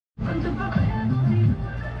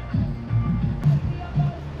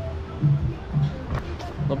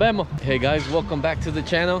Nos vemos. Hey guys, welcome back to the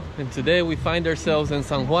channel, and today we find ourselves in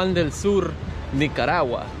San Juan del Sur,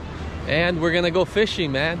 Nicaragua, and we're gonna go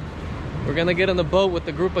fishing, man. We're gonna get on the boat with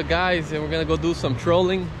a group of guys and we're gonna go do some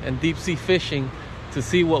trolling and deep sea fishing to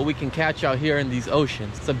see what we can catch out here in these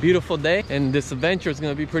oceans. It's a beautiful day and this adventure is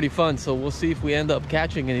gonna be pretty fun, so we'll see if we end up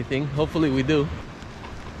catching anything. Hopefully we do.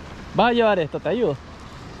 ¿Va a llevar esto? ¿Te ayudo?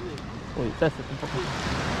 Uy, pésate un poco.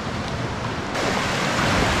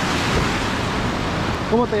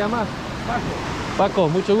 ¿Cómo te llamas? Paco. Paco,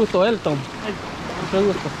 mucho gusto. Elton. Mucho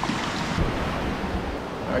gusto.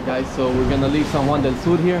 Alright guys, so we're gonna leave San Juan del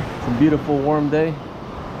Sur here. It's a beautiful warm day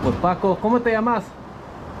with Paco. ¿Cómo te llamas?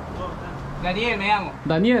 Daniel me llamo.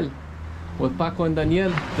 Daniel. With Paco and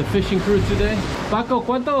Daniel, the fishing crew today. Paco,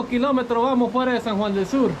 ¿cuántos kilómetros vamos fuera de San Juan del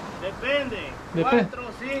Sur? Depende. 4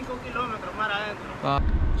 o 5 kilómetros más adentro.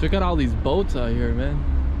 Check out all these boats out here, man.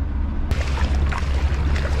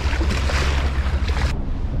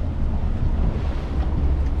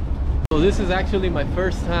 So this is actually my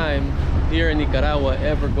first time here in Nicaragua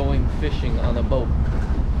ever going fishing on a boat.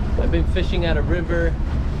 I've been fishing at a river,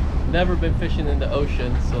 never been fishing in the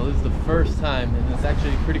ocean, so this is the first time, and it's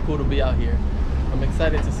actually pretty cool to be out here. I'm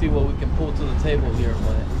excited to see what we can pull to the table here,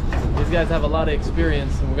 but these guys have a lot of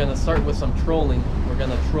experience, and we're gonna start with some trolling. We're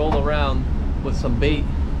gonna troll around with some bait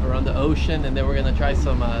around the ocean, and then we're gonna try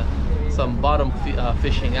some bottom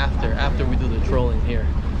fishing after we do the trolling here.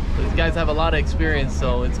 So these guys have a lot of experience,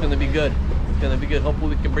 so it's gonna be good. It's gonna be good.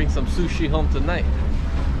 Hopefully we can bring some sushi home tonight.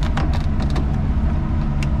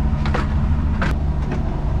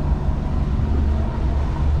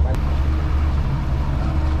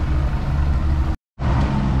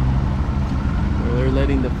 They're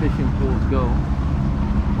letting the fishing pools go.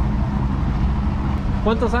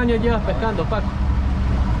 ¿Cuántos años llevas pescando, Paco?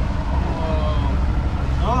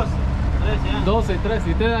 12, 13 años. 12, 13.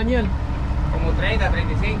 ¿Y usted, Daniel? Como 30,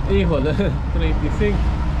 35. Híjole, 35.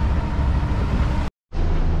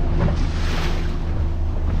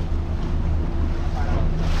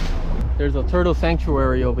 There's a turtle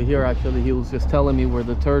sanctuary over here. Actually, he was just telling me where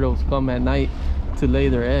the turtles come at night to lay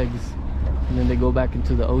their eggs, and then they go back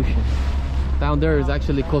into the ocean. Down there is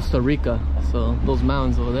actually Costa Rica, so those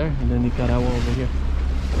mountains over there, and then Nicaragua over here.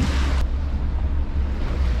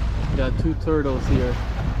 Got two turtles here.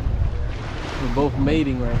 They're both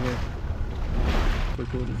mating right here. So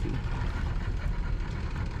cool to see.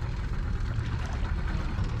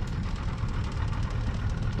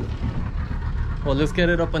 Well, let's get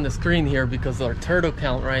it up on the screen here because our turtle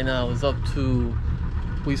count right now is up to,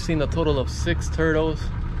 we've seen a total of 6 turtles,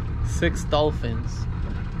 6 dolphins,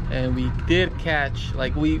 and we did catch,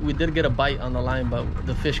 like we did get a bite on the line, but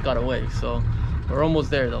the fish got away. So we're almost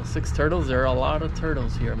there though. 6 turtles. There are a lot of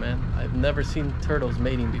turtles here, man. I've never seen turtles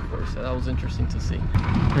mating before, so that was interesting to see.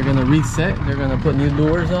 They're gonna reset, they're gonna put new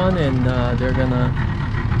lures on, and they're gonna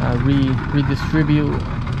redistribute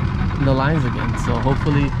the lines again. So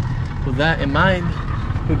hopefully with that in mind,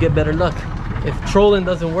 we'll get better luck. If trolling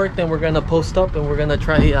doesn't work, then we're gonna post up and we're gonna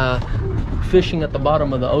try fishing at the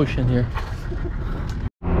bottom of the ocean here.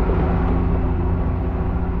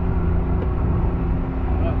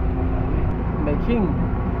 Meching.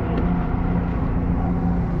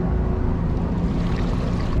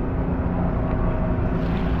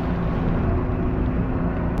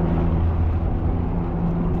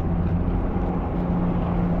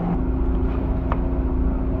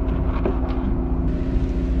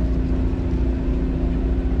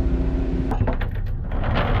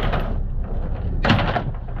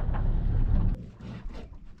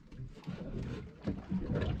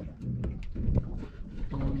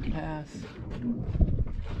 Pass.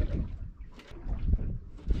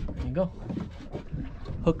 There you go.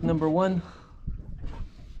 Hook number 1.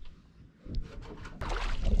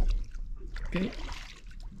 Okay.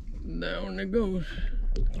 Down it goes.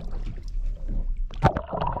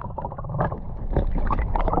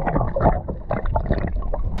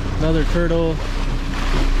 Another turtle.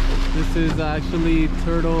 This is actually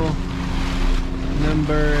turtle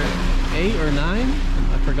number 8 or 9.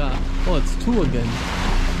 I forgot. Oh, it's 2 again.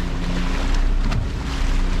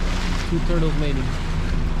 2 turtles mating.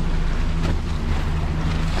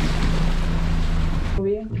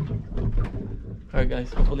 Alright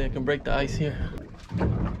guys, hopefully I can break the ice here.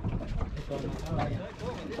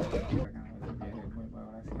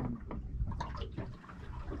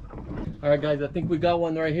 Alright guys, I think we got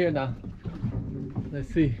one right here now. Let's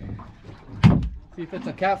see. See if it's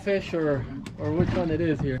a catfish or which one it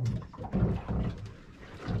is here.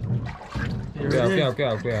 Here it is.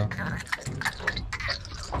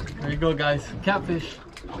 There you go guys, catfish.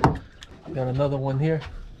 Got another one here.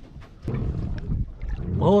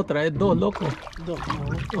 Oh, traes dos, loco.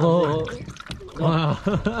 Oh, wow.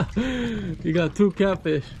 You got 2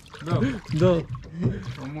 catfish. Dos.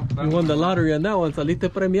 You won the lottery on that one. Saliste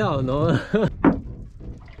premiado, no?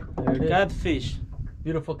 There it is. Catfish.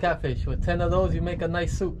 Beautiful catfish. With 10 of those, you make a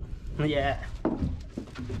nice soup. Yeah.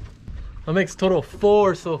 That makes total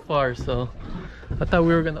 4 so far, so I thought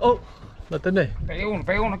we were gonna. Oh,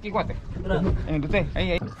 pega uno aquí, guate.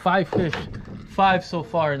 5 fish. 5 so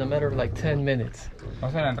far in a matter of like 10 minutes.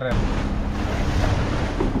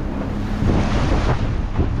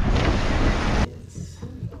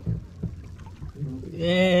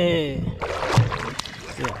 Yeah.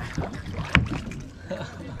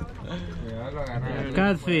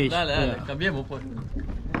 Catfish. Dale, cambiemos pues.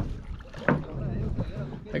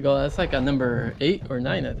 I go, that's like a number 8 or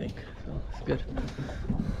 9, I think. So it's good.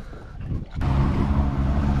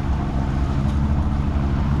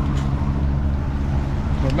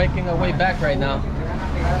 We're making our way back right now.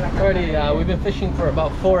 Already, we've been fishing for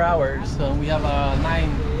about 4 hours, so we have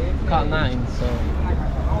caught 9, so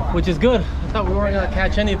which is good. I thought we weren't gonna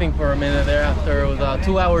catch anything for a minute there after it was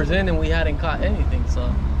 2 hours in and we hadn't caught anything, so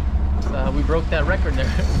we broke that record there.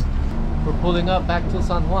 We're pulling up back to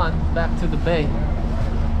San Juan, back to the bay.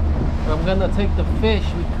 I'm gonna take the fish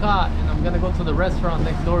we caught and I'm gonna go to the restaurant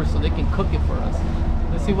next door so they can cook it for us.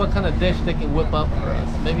 Let's see what kind of dish they can whip up for us.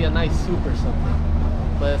 Maybe a nice soup or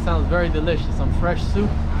something. But it sounds very delicious. Some fresh soup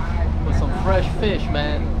with some fresh fish,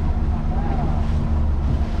 man.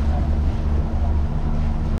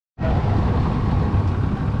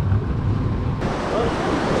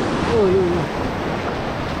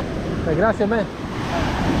 Gracias, man.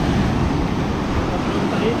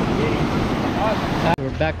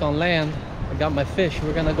 We're back on land. I got my fish.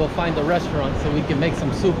 We're gonna go find a restaurant so we can make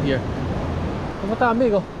some soup here. ¿Cómo está,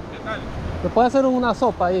 amigo? ¿Qué tal? ¿Me puede hacer una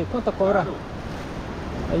sopa ahí? ¿Cuánto cobra?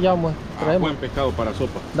 Ahí llamo. Buen pescado para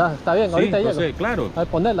sopa. Da, está bien, ahorita sí, llego. José, claro. Ahí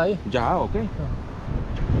ponerla ahí. Ya, ok.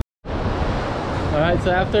 Alright,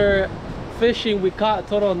 so after fishing, we caught a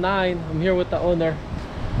total of 9. I'm here with the owner.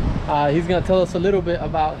 He's gonna tell us a little bit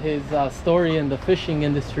about his story in the fishing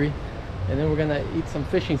industry, and then we're gonna eat some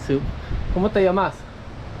fishing soup. ¿Cómo te llamas?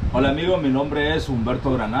 Hola amigos, mi nombre es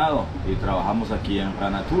Humberto Granado y trabajamos aquí en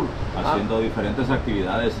Ranatur haciendo diferentes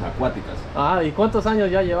actividades acuáticas. ¿Y cuántos años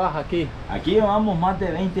ya llevas aquí? Aquí llevamos más de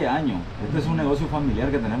 20 años. Este es un negocio familiar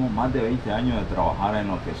que tenemos más de 20 años de trabajar en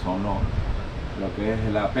lo que son lo que es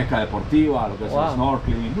la pesca deportiva, lo que es el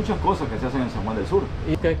snorkeling y muchas cosas que se hacen en San Juan del Sur.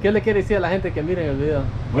 ¿Y qué le quiere decir a la gente que miren el video?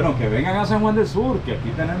 Bueno, que vengan a San Juan del Sur, que aquí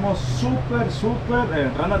tenemos súper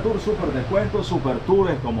Ranatur, súper descuentos, súper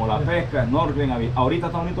tours como la pesca, snorkeling. Ahorita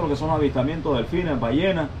está bonito lo que son avistamientos, delfines,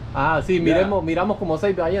 ballenas. Sí, miramos como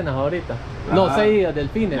 6 ballenas ahorita. No, 6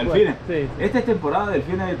 delfines. Delfines. Pues. Sí. Esta es temporada de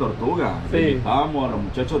delfines y tortugas. Sí. Invitamos a los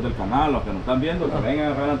muchachos del canal, los que nos están viendo, que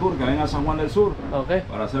vengan a Ranatur, que vengan a San Juan del Sur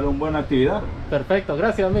para hacer una buena actividad. Perfecto,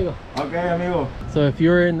 gracias amigo. Ok, amigo. So if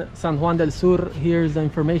you're in San Juan del Sur, here's the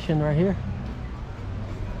information right here.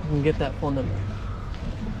 You can get that phone number.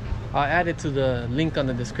 I'll add it to the link on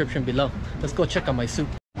the description below. Let's go check out my soup.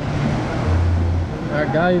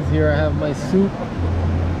 Alright guys, here I have my soup.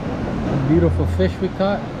 A beautiful fish we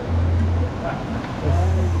caught.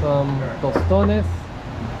 Some tostones.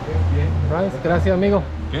 Rice. Gracias amigo.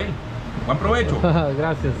 Ok, buen provecho.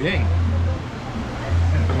 Gracias. Bien.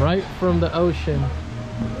 Right from the ocean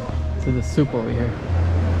to the soup over here.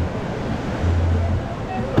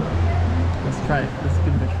 Let's try it. Let's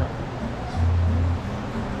give it a shot.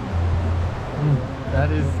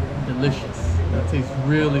 That is delicious. That tastes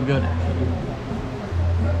really good actually.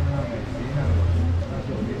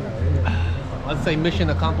 I'd say mission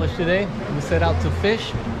accomplished today. We set out to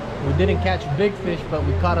fish. We didn't catch big fish, but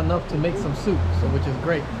we caught enough to make some soup, so which is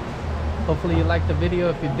great. Hopefully you liked the video.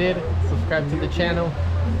 If you did, subscribe to the channel.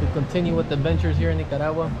 We'll continue with the adventures here in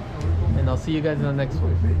Nicaragua, and I'll see you guys in the next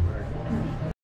one.